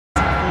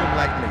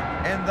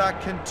And they're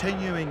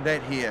continuing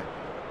that here.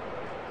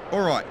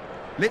 All right,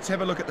 let's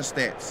have a look at the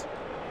stats.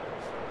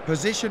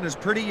 Possession is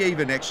pretty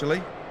even,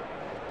 actually.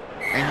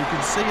 And you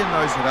can see in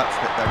those hit-ups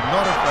that they're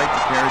not afraid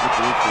to carry the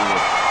ball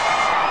forward.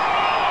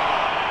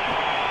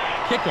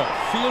 Kick-off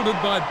fielded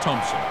by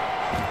Thompson.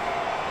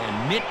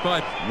 And net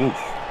by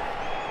Wolf.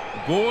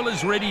 Ball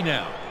is ready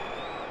now.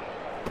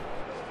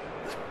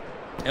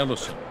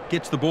 Ellison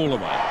gets the ball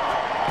away.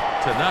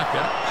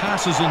 Tanaka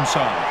passes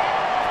inside.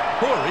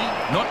 Corey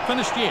not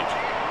finished yet.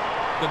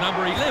 The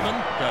number 11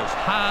 goes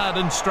hard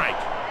and straight.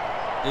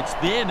 It's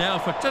there now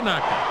for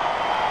Tanaka.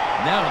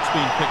 Now it's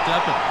been picked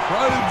up and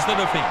probes the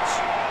defence.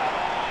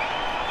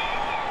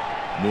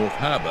 North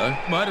Harbour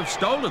might have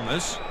stolen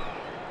this.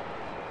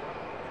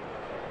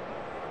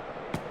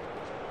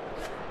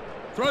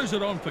 Throws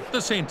it on for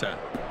the centre.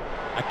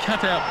 A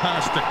cutout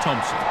pass to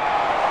Thompson.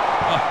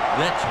 Oh,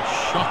 that's a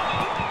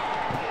shot.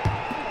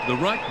 The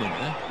right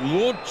winger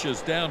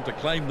launches down to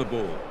claim the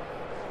ball.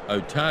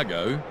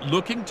 Otago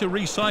looking to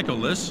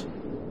recycle this.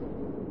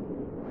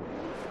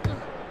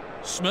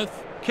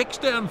 Smith kicks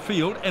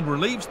downfield and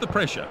relieves the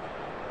pressure.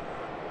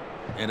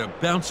 And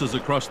it bounces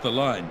across the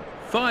line.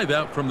 5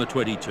 out from the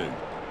 22.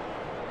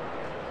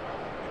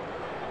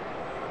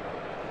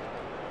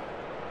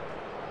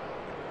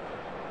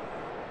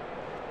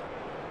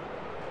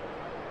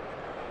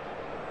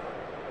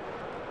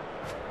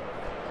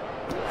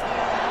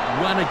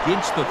 One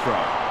against the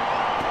throw.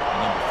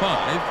 Number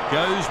 5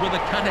 goes with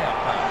a cutout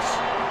pass.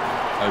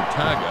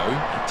 Otago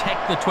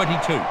attack the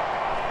 22.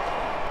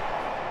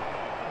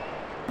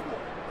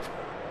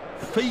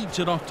 Feeds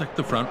it off to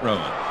the front rower.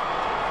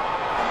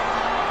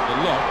 The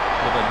lock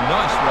with a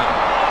nice run.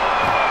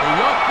 The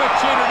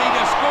opportunity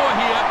to score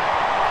here.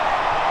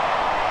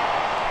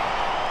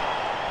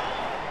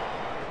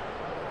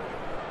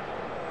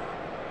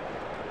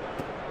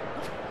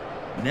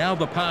 Now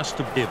the pass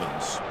to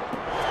Evans.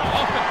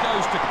 Off it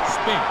goes to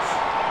Spence.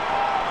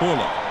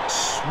 Paula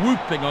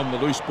swooping on the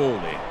loose ball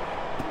there.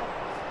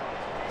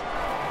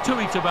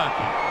 Tui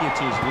Tabaki gets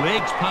his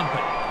legs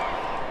pumping.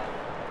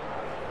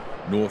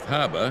 North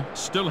Harbour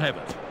still have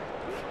it.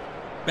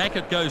 Back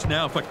it goes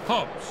now for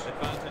Hobbs.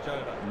 Advantage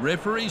over.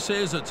 Referee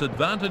says it's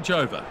advantage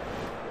over.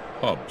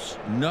 Hobbs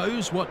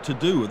knows what to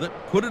do with it.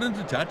 Put it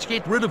into touch,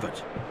 get rid of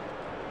it.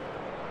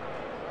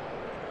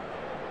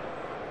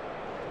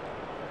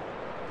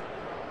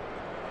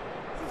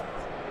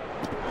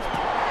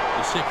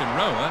 The second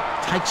rower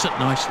takes it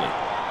nicely.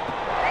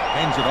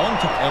 Hands it on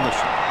to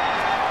Ellison.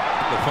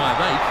 The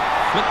 5'8"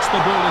 flicks the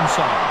ball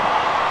inside.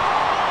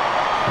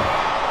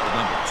 The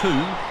number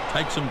 2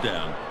 takes him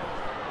down.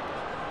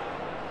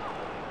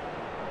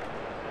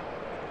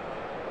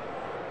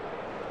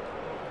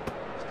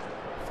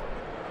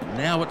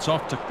 Now it's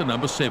off to the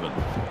number 7.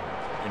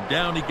 And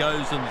down he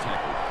goes in the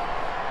tackle.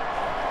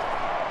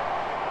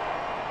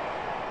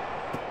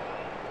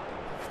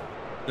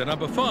 The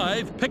number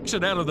 5 picks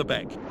it out of the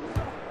back.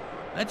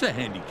 That's a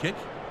handy kick.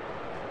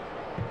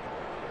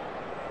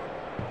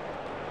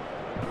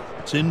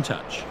 It's in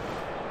touch.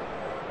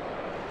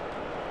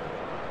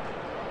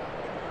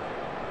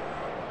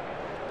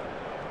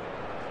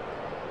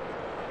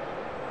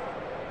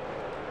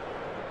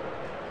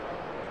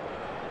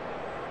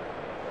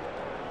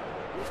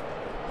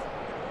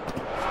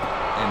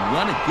 And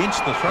one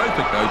against the throw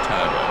pick,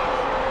 Otago.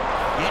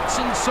 Gets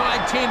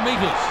inside 10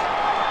 metres.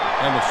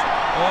 Ellison.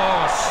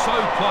 Oh, so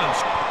close.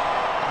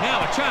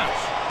 Now a chance.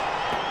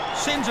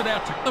 Sends it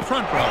out to the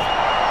front row.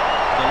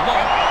 The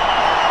lock.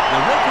 The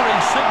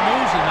referee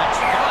signals, and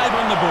that's 5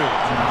 on the board.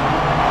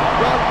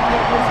 Well,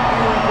 that was a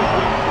very good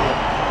win for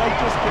them. They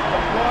just kept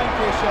applying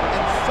pressure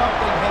and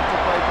something had to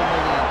break in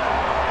the end.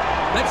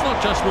 That's not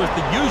just worth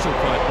the usual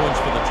 5 points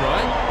for the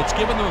try. It's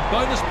given them a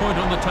bonus point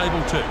on the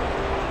table too.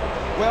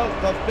 Well,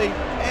 they've been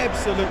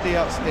absolutely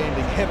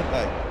outstanding, haven't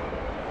they?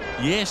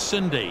 Yes,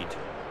 indeed.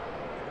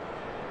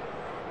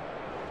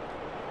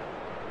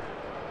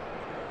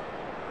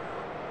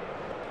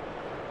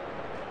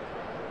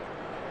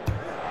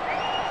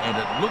 And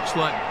it looks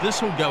like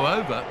this will go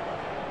over.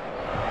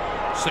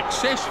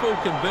 Successful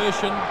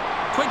conversion,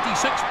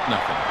 26-0.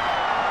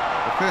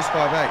 The first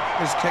 5'8"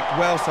 has kicked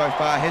well so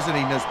far, hasn't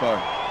he, Nisbo?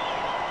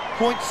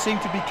 Points seem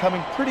to be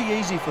coming pretty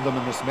easy for them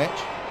in this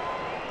match.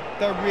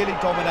 They're really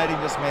dominating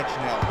this match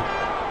now.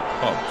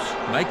 Hobbs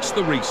makes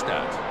the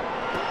restart.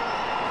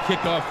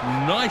 Kick-off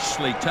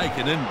nicely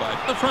taken in by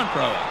the front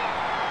rower.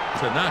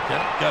 Tanaka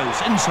goes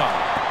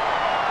inside.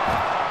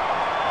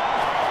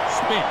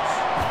 Spence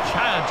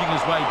charging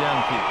his way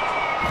downfield.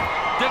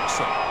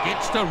 Dixon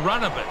gets to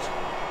run a bit.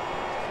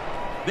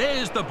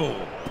 There's the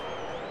ball.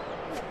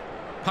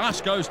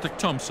 Pass goes to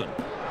Thompson.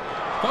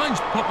 Finds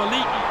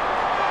Papali'i.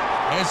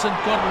 Hasn't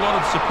got a lot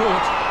of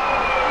support.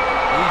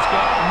 He's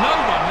got no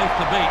one left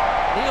to beat.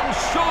 He'll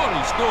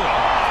surely score.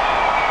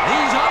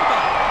 He's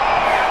under.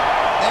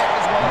 That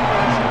is what a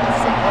person is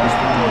supposed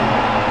to do.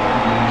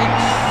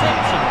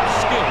 Exceptional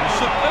skill.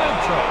 Superb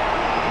throw.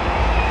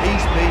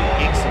 He's been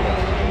excellent.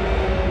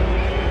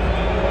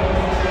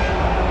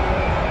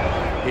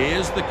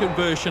 Here's the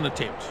conversion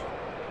attempt.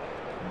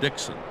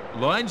 Dixon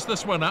lines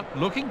this one up,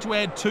 looking to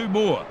add 2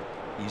 more.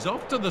 He's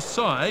off to the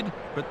side,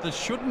 but this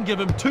shouldn't give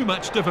him too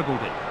much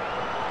difficulty.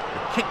 The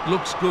kick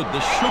looks good.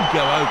 This should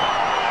go over.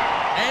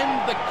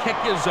 And the kick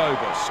is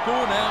over.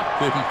 Score now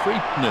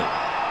 33-0.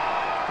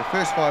 The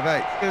first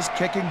 5/8 is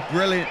kicking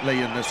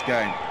brilliantly in this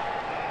game.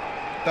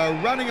 They're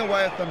running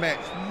away with the match.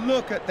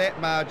 Look at that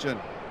margin.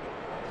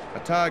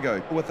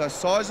 Otago with a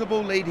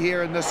sizable lead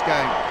here in this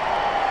game.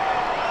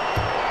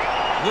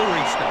 The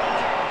restart.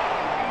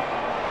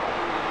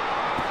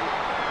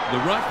 The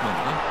right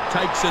winger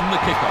takes in the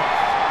kickoff.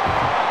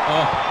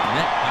 Oh, and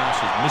that pass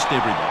has missed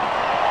everybody.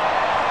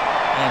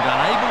 And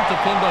unable to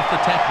fend off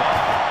the tackler.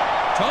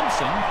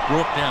 Thompson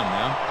brought down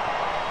now.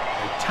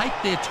 They take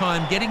their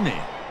time getting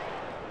there.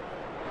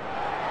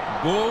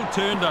 Ball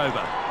turned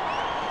over.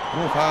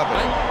 North Harbour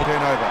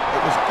turnover.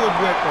 It was good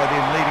work by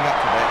them leading up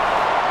to that.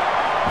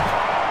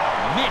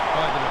 Met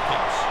by the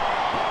defence.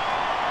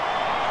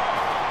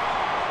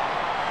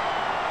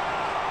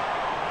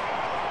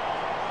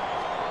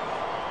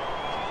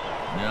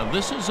 Now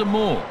this is a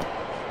maul.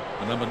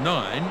 The number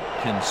 9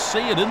 can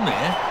see it in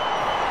there.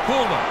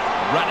 Calder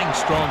running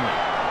strongly.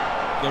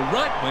 The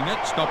right winger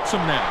stops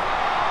him now.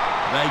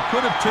 They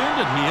could have turned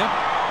it here.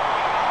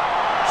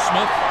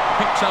 Smith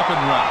picks up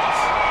and runs.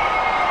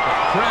 The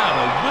crowd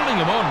are willing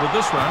him on with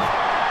this run.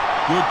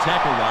 Good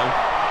tackle though.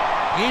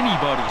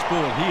 Anybody's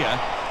ball here.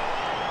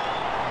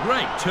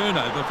 Great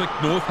turnover for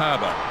North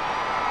Harbour.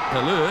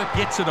 Harbour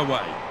gets it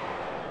away.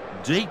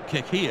 Deep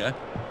kick here.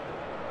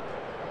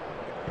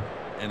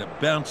 And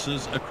it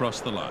bounces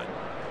across the line.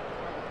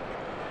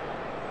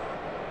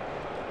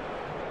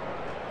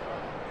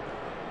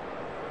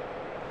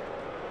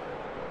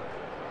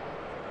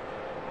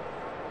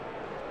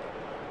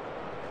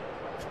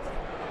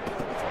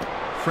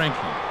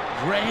 Franklin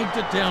dragged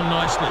it down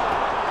nicely.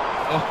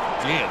 Oh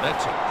dear,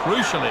 that's a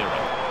crucial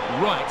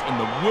error. Right in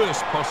the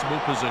worst possible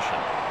position.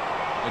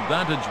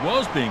 Advantage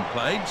was being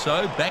played,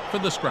 so back for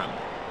the scrum.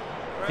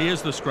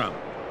 Here's the scrum.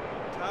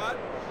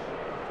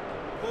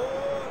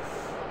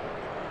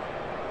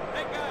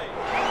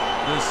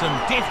 There's some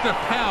definite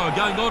power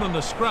going on in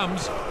the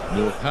scrums.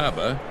 North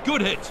Harbour,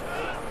 good hit.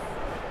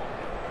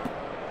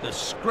 The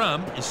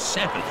scrum is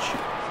savage.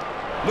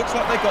 Looks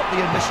like they got the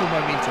initial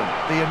momentum,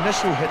 the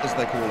initial hit as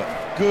they call it.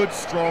 Good,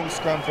 strong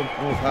scrum from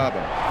North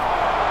Harbour.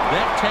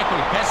 That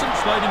tackle hasn't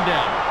slowed him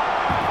down.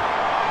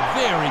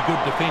 Very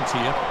good defence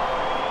here.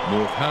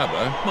 North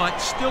Harbour might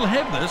still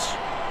have this.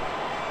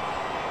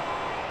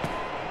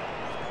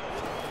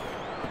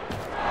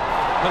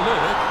 Harbour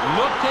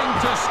looking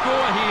to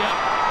score here.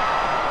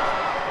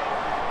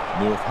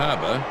 North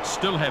Harbour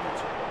still have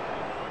it.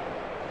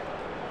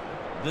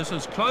 This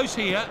is close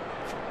here.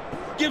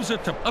 Gives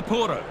it to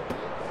Aporo.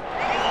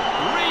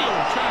 Real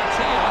chance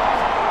here.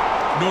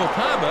 North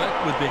Harbour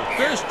with their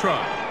first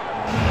try.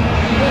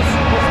 This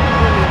was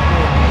brilliant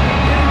work.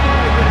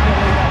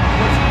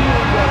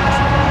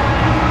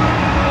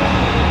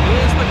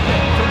 Here's the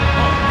kick from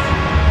Potts.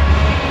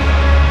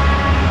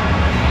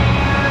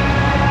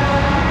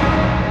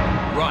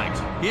 Right,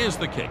 here's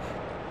the kick.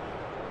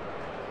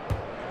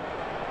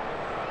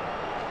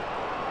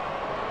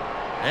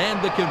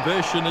 And the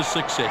conversion is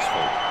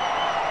successful.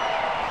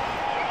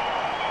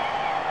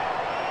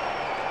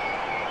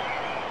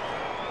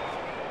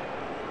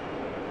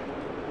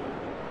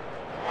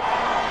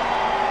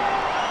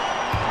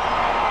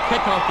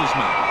 Kick-off is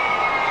made.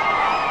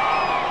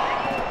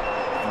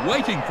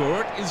 Waiting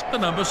for it is the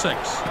number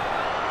 6.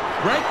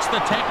 Breaks the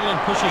tackle and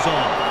pushes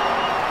on.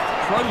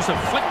 Throws a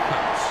flick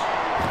pass.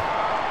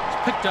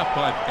 It's picked up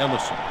by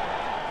Ellison.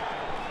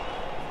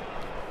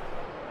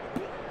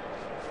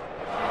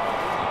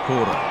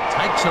 Porter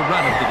takes a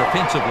run at the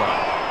defensive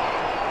line.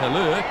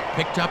 Harbour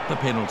picked up the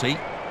penalty.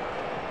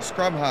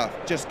 Scrum half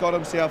just got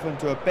himself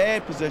into a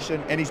bad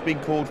position and he's been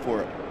called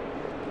for it.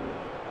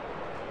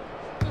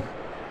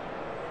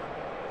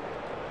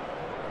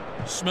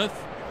 Smith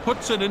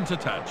puts it into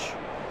touch.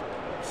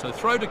 So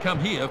throw to come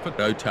here for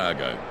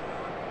Otago.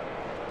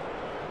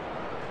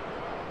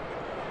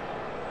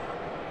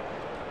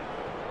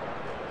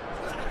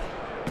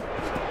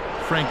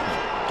 Franklin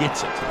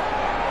gets it.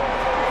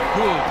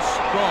 Good,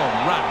 strong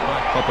run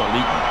by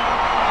Popolita.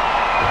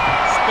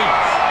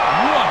 Spence,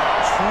 what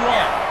a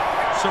try!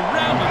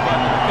 Surrounded by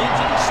the defence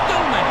and he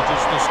still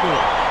manages to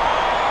score.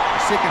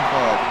 The second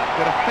 5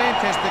 did a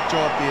fantastic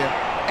job there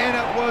and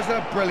it was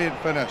a brilliant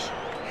finish.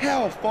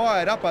 How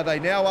fired up are they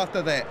now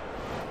after that?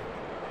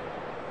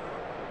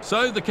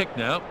 So the kick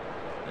now,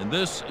 and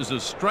this is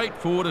as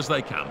straightforward as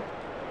they come.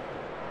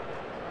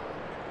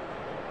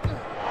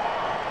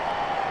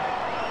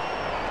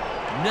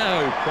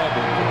 No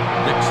problem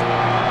for Dixon.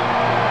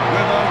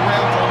 We've got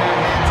rounds on our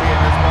hands here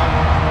in this one.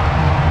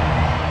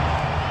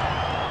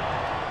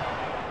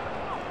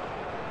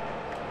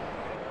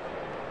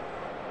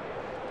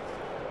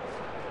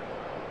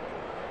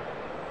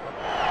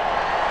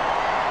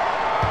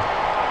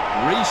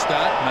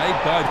 Restart made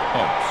by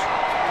Hobbs.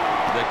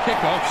 The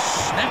kickoff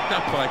snapped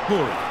up by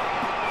Corey.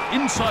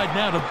 Inside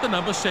now to the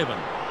number 7.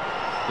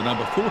 The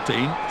number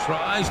 14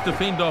 tries to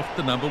fend off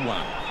the number 1,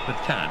 but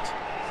can't.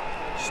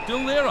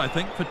 Still there, I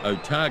think, for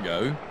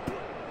Otago.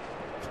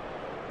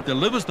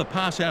 Delivers the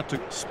pass out to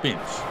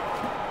Spence.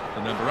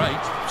 The number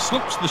 8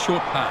 slips the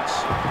short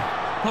pass.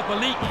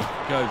 Papali'i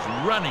goes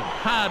running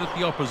hard at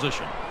the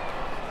opposition.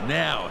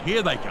 Now,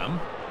 here they come.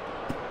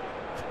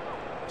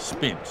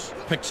 Spence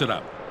picks it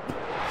up.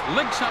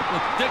 Links up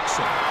with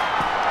Dixon.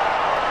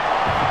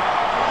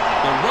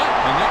 The right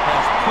winger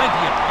has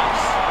plenty of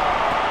pace.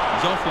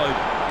 He's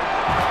offloaded.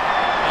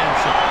 And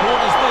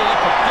support is there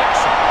for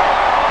Dixon.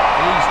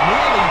 He's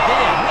nearly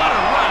there. What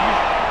a run.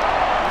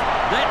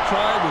 That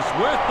try was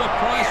worth the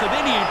price of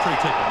any entry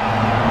ticket.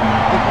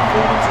 The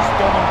performance is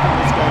dominant in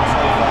this game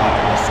so far,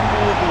 and the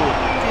scoreboard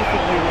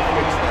definitely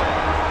reflects that.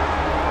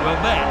 Well,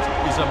 that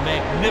is a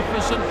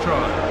magnificent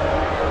try.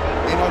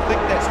 And I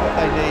think that's what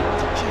they need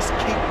to just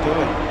keep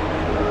doing.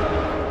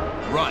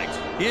 Right,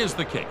 here's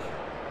the kick.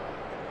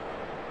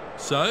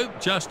 So,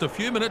 just a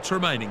few minutes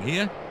remaining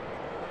here.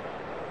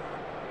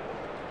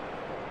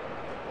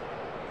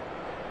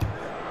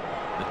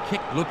 The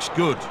kick looks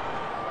good.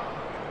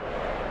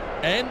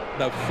 And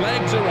the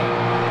flags are up.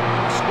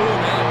 The score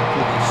now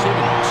will be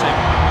 7-7.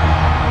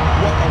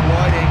 What a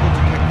wide angle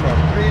to kick from.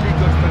 Really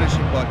good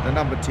finishing by the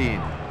number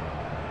 10.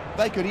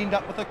 They could end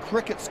up with a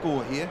cricket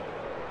score here.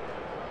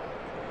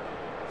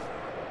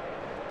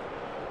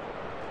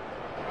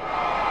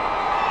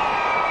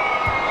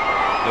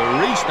 The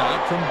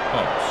restart from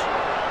Hobbs.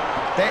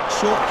 That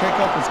short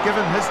kick-off has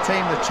given his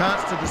team the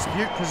chance to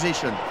dispute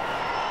possession.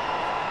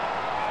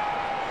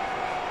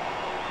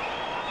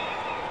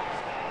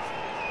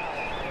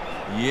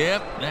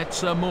 Yep,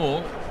 that's a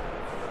maul.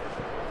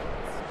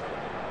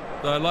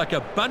 They're like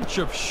a bunch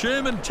of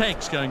Sherman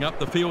tanks going up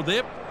the field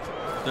there.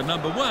 The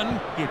number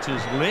 1 gets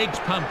his legs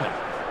pumping.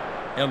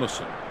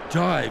 Ellison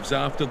dives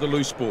after the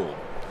loose ball.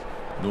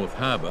 North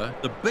Harbour,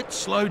 a bit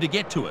slow to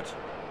get to it.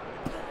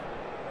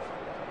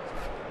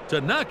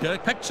 Tanaka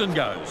picks and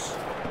goes.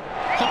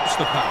 Hops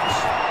the pass.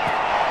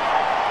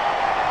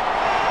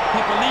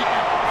 Papali'i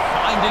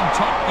finding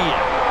top gear.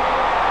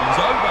 He's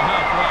over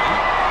halfway.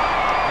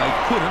 They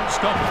couldn't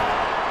stop him.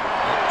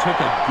 It took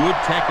a good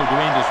tackle to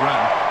end his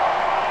run.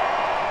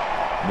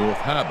 North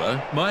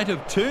Harbour might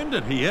have turned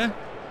it here.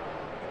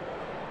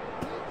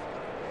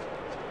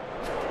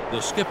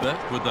 The skipper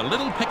with a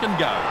little pick and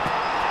go.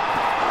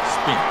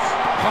 Spence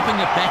popping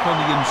it back on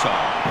the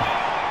inside.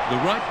 The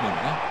right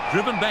winger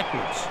driven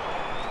backwards.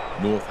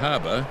 North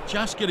Harbour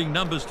just getting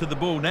numbers to the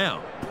ball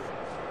now.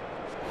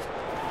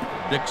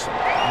 Dixon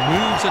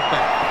moves it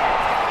back.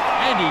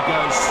 And he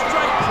goes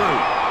straight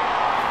through.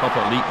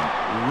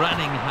 Papali'i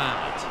running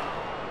hard.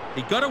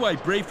 He got away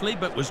briefly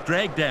but was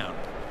dragged down.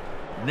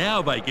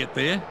 Now they get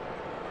there.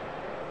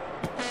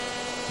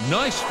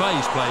 Nice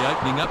phase play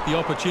opening up the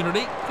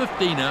opportunity.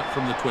 15 out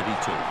from the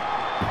 22.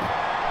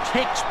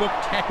 Textbook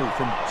tackle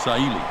from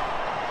Saili.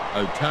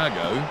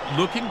 Otago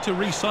looking to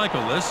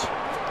recycle this.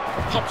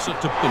 Pops it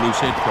to the loose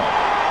head prop.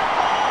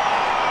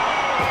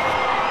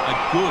 A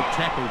good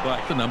tackle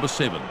by the number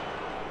 7.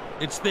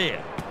 It's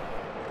there.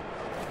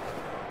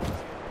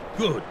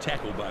 Good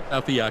tackle by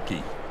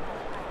Afiaki.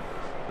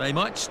 They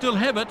might still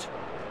have it.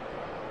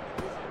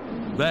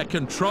 They're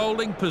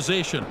controlling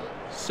possession.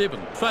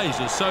 7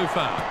 phases so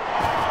far.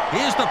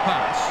 Here's the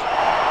pass.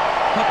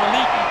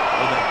 Papali'i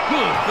with a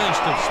good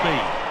burst of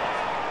speed.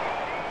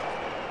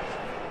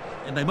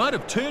 And they might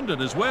have turned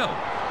it as well.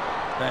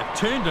 They've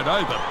turned it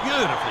over.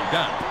 Beautifully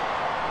done.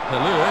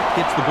 Halur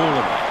gets the ball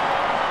away.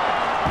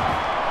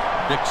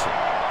 Dixon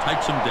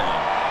takes him down.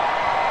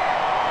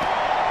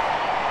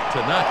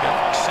 Tanaka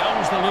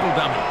sells the little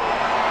dummy.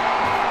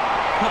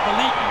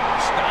 Papali'i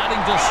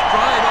starting to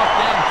stride off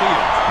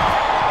downfield.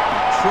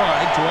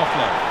 Tried to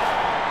offload.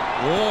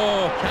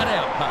 Oh,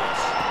 cut-out pass.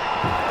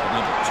 The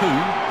number 2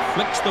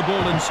 flicks the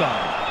ball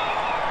inside.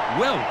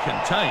 Well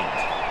contained.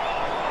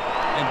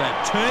 And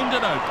they've turned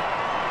it over.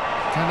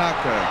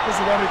 Tanaka is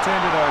the one who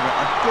turned it over.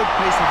 A good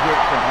piece of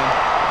work from him.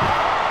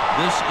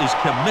 This is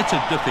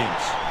committed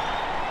defence.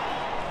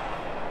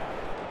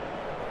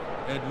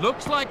 It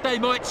looks like they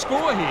might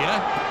score here.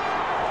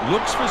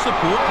 Looks for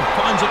support and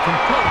finds it from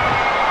Pollock.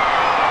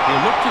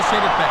 He'll look to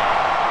set it back.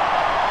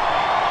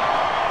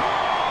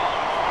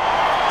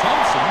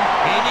 Thompson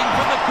heading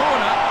for the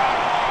corner.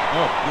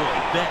 Oh boy,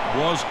 that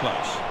was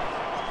close.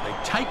 They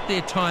take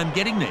their time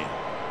getting there.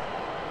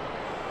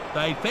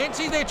 They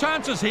fancy their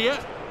chances here.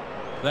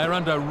 They're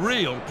under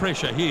real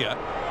pressure here.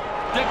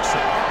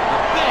 Dixon, the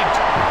big.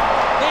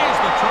 There's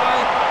the try.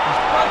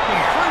 He's broken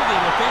through the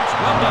defence.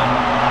 Well done.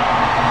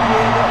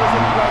 Yeah, that was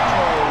a great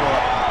try, all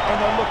right. And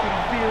they're looking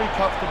very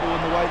comfortable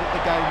in the way that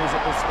the game is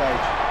at this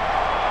stage.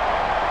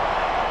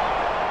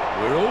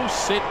 We're all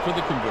set for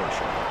the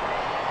conversion.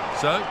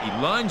 So he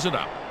lines it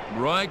up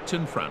right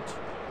in front.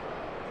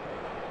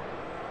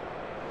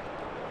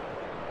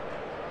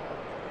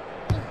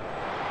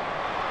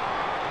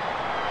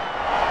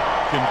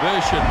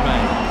 Conversion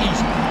made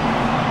easy.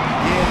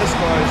 Yeah, this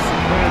guy is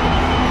superb.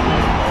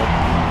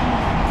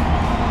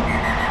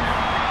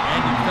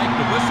 And in fact,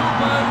 the whistle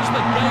blows,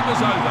 the game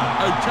is over.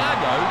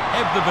 Otago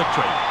have the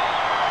victory.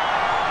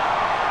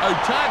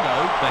 Otago,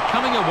 they're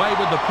coming away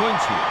with the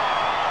points here.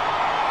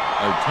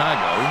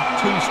 Otago,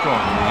 too strong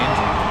in the end.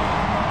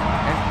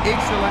 An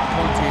excellent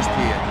contest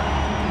here.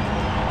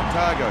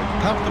 Otago,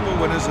 comfortable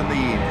winners in the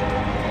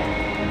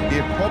end.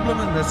 Their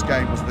problem in this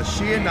game was the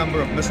sheer number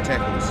of missed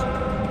tackles.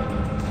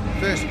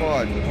 First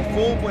five,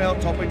 performed well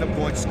topping the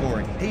point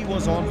scoring. He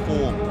was on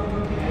form.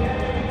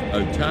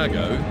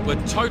 Otago were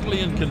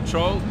totally in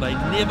control. They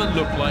never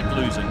looked like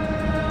losing.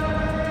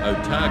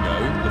 Otago,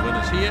 the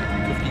winners here,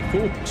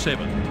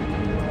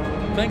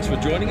 54-7. Thanks for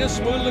joining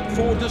us. We'll look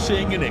forward to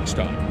seeing you next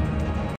time.